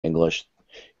English.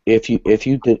 If you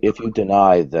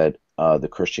deny that the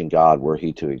Christian God, were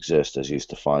he to exist as he's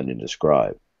defined and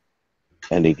described,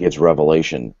 and he gives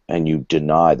revelation, and you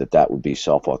deny that that would be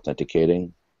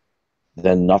self-authenticating,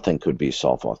 then nothing could be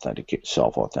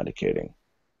self-authenticating.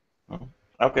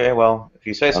 Okay, well, if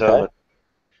you say Okay. so.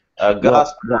 Well,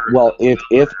 Gospel. well,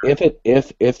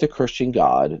 if the Christian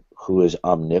God, who is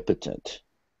omnipotent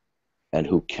and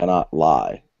who cannot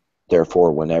lie,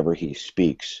 therefore, whenever he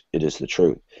speaks, it is the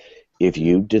truth. If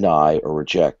you deny or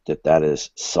reject that that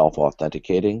is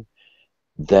self-authenticating,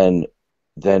 then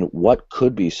then what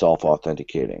could be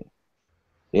self-authenticating?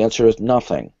 The answer is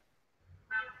nothing.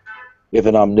 If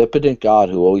an omnipotent God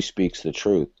who always speaks the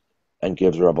truth and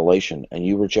gives revelation, and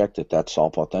you reject it, that's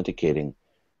self-authenticating,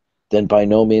 then by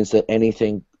no means that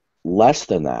anything less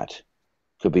than that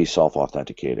could be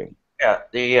self-authenticating. Yeah,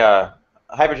 the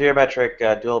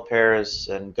hypergeometric dual pairs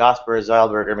and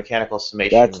Gosper-Zeilberg or mechanical That's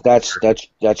summation. that's that's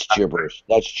that's gibberish.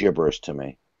 That's gibberish to me.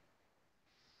 Okay.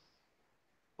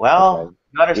 Well,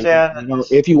 you understand that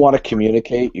this. If you want to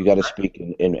communicate, you got to speak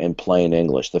in plain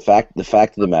English. The fact of the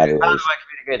Okay, matter how do is, I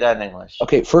communicate that in English?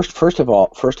 okay. First of all,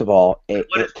 What is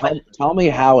what? tell me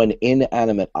how an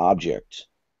inanimate object,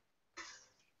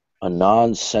 a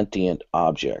non-sentient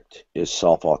object, is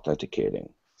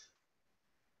self-authenticating.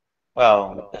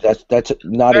 Well, That's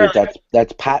not it. fairly.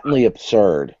 That's patently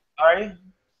absurd. Sorry.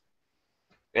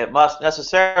 It must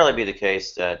necessarily be the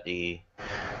case that the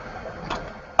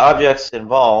objects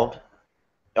involved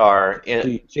are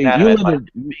See, you inanimate live by in,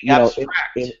 being you know,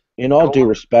 abstract. in all due Cool.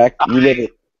 respect, I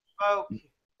spoke.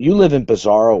 you live in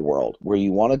bizarro world where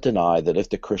you want to deny that if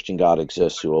the Christian God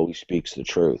exists who always speaks the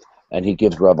truth and he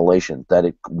gives revelation, that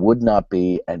it would not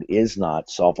be and is not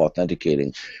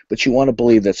self-authenticating, but you want to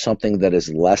believe that something that is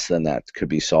less than that could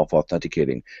be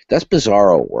self-authenticating. That's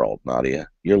bizarro world, Nadia.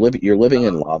 You're living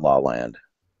in la la land.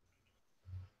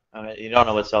 I mean, you don't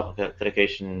know what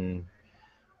self-authentication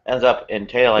ends up We're not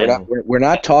entailing. we're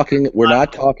not talking we're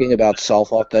not talking about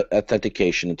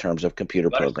self-authentication in terms of computer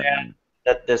You understand programming.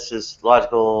 that this is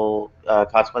logical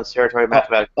consequence territory, Uh,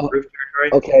 mathematical uh, proof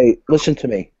territory? okay, listen to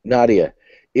me, Nadia.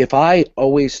 If I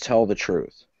always tell the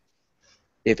truth,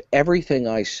 if everything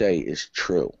I say is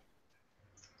true,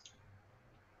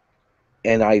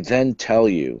 and I then tell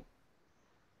you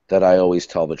that I always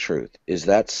tell the truth, is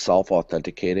that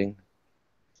self-authenticating?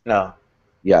 No.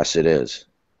 Yes, it is.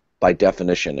 By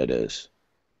definition, it is.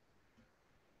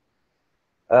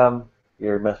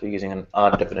 You must be using an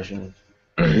odd definition.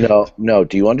 No, no.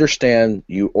 Do you understand?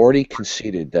 You already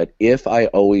conceded that if I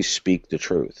always speak the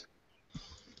truth,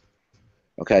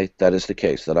 okay, that is the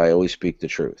case, that I always speak the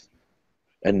truth,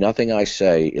 and nothing I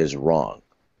say is wrong.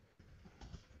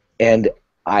 And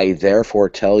I therefore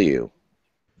tell you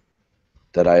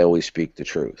that I always speak the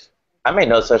truth. I made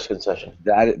no such concession.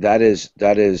 That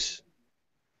is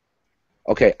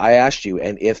okay. I asked you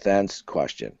an if-then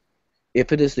question.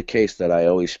 If it is the case that I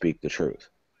always speak the truth,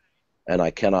 and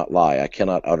I cannot lie, I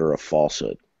cannot utter a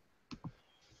falsehood,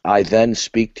 I then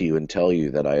speak to you and tell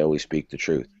you that I always speak the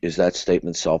truth. Is that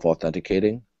statement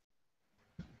self-authenticating?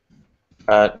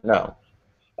 No.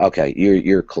 Okay,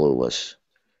 you're clueless.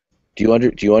 Do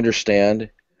you understand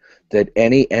that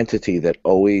any entity that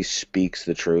always speaks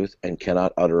the truth and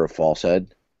cannot utter a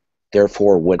falsehood,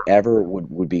 therefore whatever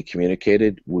would be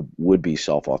communicated would be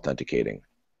self-authenticating?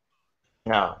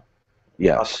 No.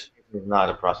 Yes. Authentication is not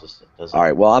a process that does All it.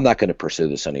 right. Well, I'm not going to pursue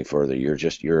this any further.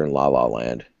 You're in la la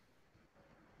land.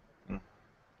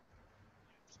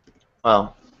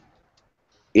 Well,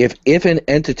 If an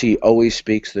entity always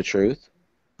speaks the truth,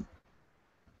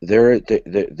 there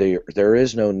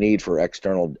is no need for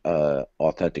external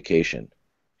authentication.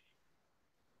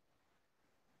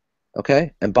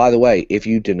 Okay. And by the way, if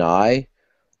you deny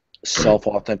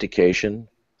self-authentication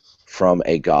from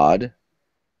a god,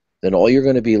 then all you're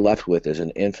going to be left with is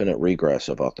an infinite regress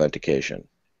of authentication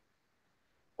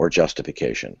or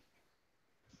justification.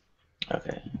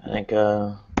 okay. I think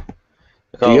Do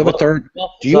you have a look, third?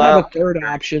 Do you have a third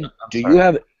option? I'm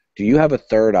sorry. Do you have a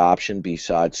third option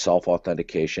besides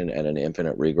self-authentication and an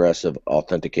infinite regress of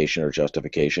authentication or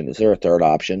justification? Is there a third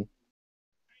option?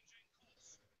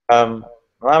 Allow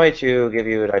me to give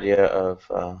you an idea of.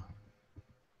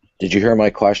 Did you hear my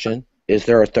question? Is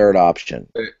there a third option?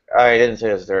 I didn't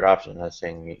say it's a third option. I was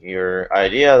saying your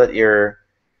idea that your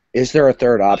Is there a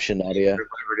third option, Nadia?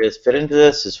 whatever it is fit into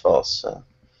this is false.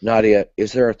 Nadia,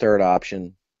 is there a third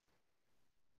option?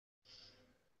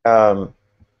 Um,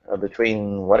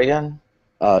 between what again?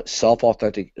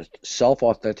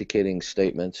 Self-authenticating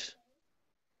statements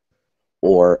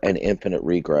or an infinite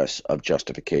regress of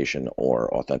justification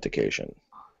or authentication?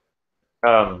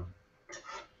 Um,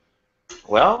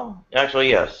 Well, actually,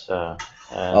 yes.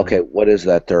 Okay, what is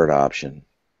that third option?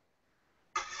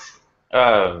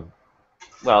 Um,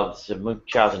 well, it's a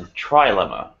Munchhausen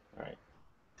trilemma, right?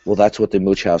 Well, that's what the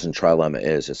Munchhausen trilemma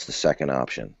is. It's the second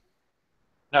option.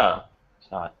 No,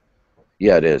 it's not.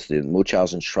 Yeah, it is. The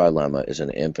Munchhausen trilemma is an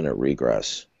infinite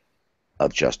regress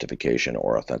of justification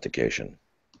or authentication.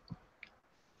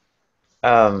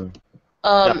 Um,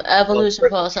 no. Well, Evolution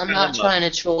first Pulse, I'm not trilemma. trying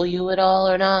to troll you at all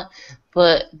or not,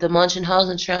 but the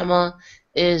Munchausen Tremor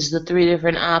is the three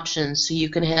different options. So you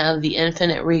can have the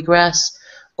infinite regress,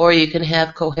 or you can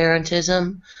have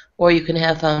coherentism, or you can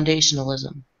have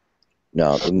foundationalism.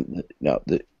 No,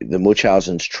 the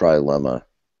Munchausen's trilemma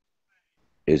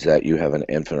is that you have an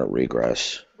infinite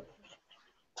regress.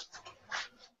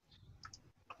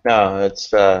 No, it's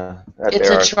that It's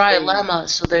there a are three. trilemma,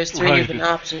 so there's three Right. different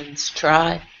options.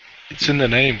 Try. It's in the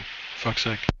name. Fuck's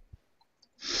sake.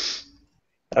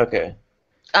 Okay.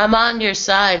 I'm on your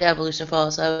side, Evolution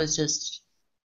Falls. I was just